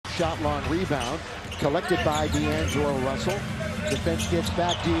shot long rebound. Collected by D'Angelo Russell. Defense gets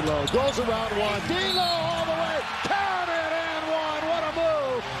back. D'Lo goes around one. D'Lo all the way. Count it and one. What a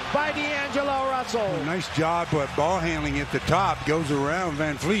move by D'Angelo Russell. Nice job, but ball handling at the top. Goes around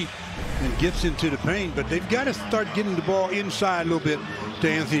Van Fleet and gets into the paint. But they've got to start getting the ball inside a little bit to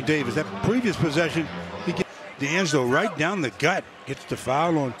Anthony Davis. That previous possession, he gets D'Angelo right down the gut. Gets the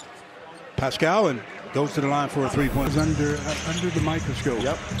foul on Pascal and goes to the line for a three-point. Under the microscope.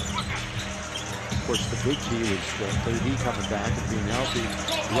 Yep. Of course, the big key was KD coming back and being healthy.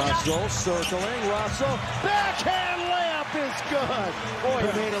 Russell circling. Russell. Backhand layup is good. Boy,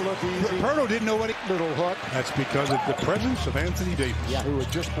 he made it look easy. Pirtle didn't know what he... Little hook. That's because of the presence of Anthony Davis. Yeah, who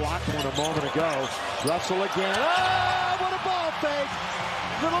had just blocked one a moment ago. Russell again. Oh, what a ball fake.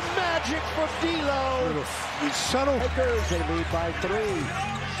 Little magic for D'Lo. Little subtle. Lakers, they lead by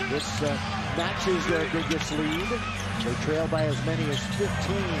 3. This matches their biggest lead. They trail by as many as 15.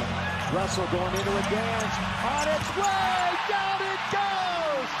 Russell going into a dance. On its way. Down it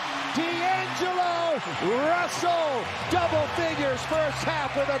goes. D'Angelo Russell. Double figures first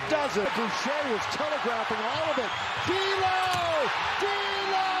half with a dozen. Boucher was telegraphing all of it. D'Lo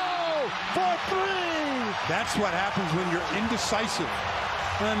for 3. That's what happens when you're indecisive.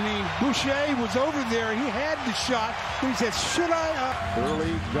 I mean, Boucher was over there. He had the shot. He said, should I?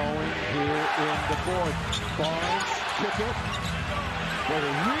 Early going here in the fourth. Barnes, kick it. Boy,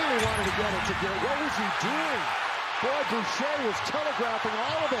 they really wanted to get it to get. What was he doing? Boy, Boucher was telegraphing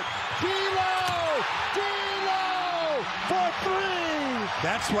all of it. D'Lo for 3.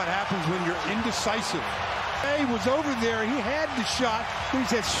 That's what happens when you're indecisive. He was over there. He had the shot. He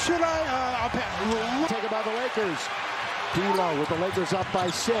said, should I? I'll pass. Taken by the Lakers. D'Lo with the Lakers up by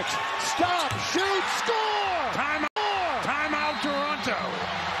 6. Stop, shoot, score! Timeout, Toronto.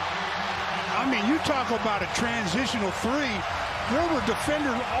 I mean, you talk about a transitional 3. There were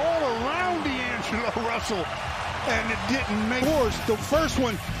defenders all around D'Angelo Russell, and it didn't make force. The first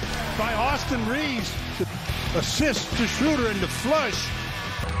one by Austin Reeves, the assist to Schroeder in the flush.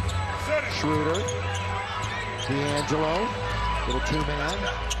 Schroeder, D'Angelo, little 2-man.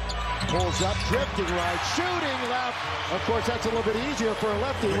 Pulls up, drifting right, shooting left. Of course, that's a little bit easier for a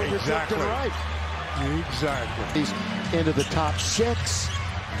lefty when you're drifting right. Exactly. He's into the top 6.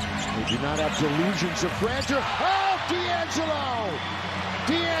 They do not have delusions of grandeur. Oh,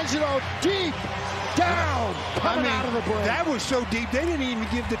 D'Angelo deep down, coming out of the break. That was so deep, they didn't even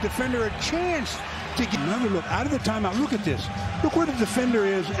give the defender a chance to get another look. Out of the timeout, look at this. Look where the defender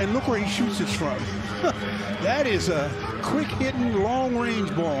is, and look where he shoots this from. That is a quick-hitting,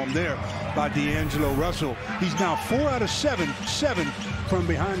 long-range ball there by D'Angelo Russell. He's now 4 out of 7 from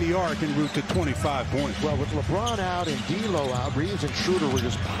behind the arc en route to 25 points. Well, with LeBron out and D'Lo out, Reeves and Schroeder were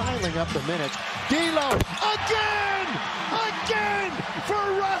just piling up the minutes. D'Lo again for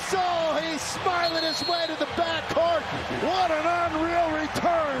Russell. He's smiling his way to the backcourt. What an unreal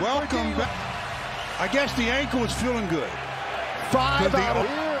return. Welcome back. I guess the ankle is feeling good. 5 out of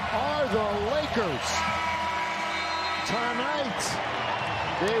here are the Lakers. Tonight,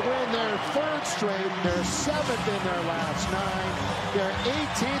 they win their 3rd straight, their 7th in their last 9. They're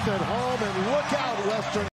 18th at home, and look out, Western.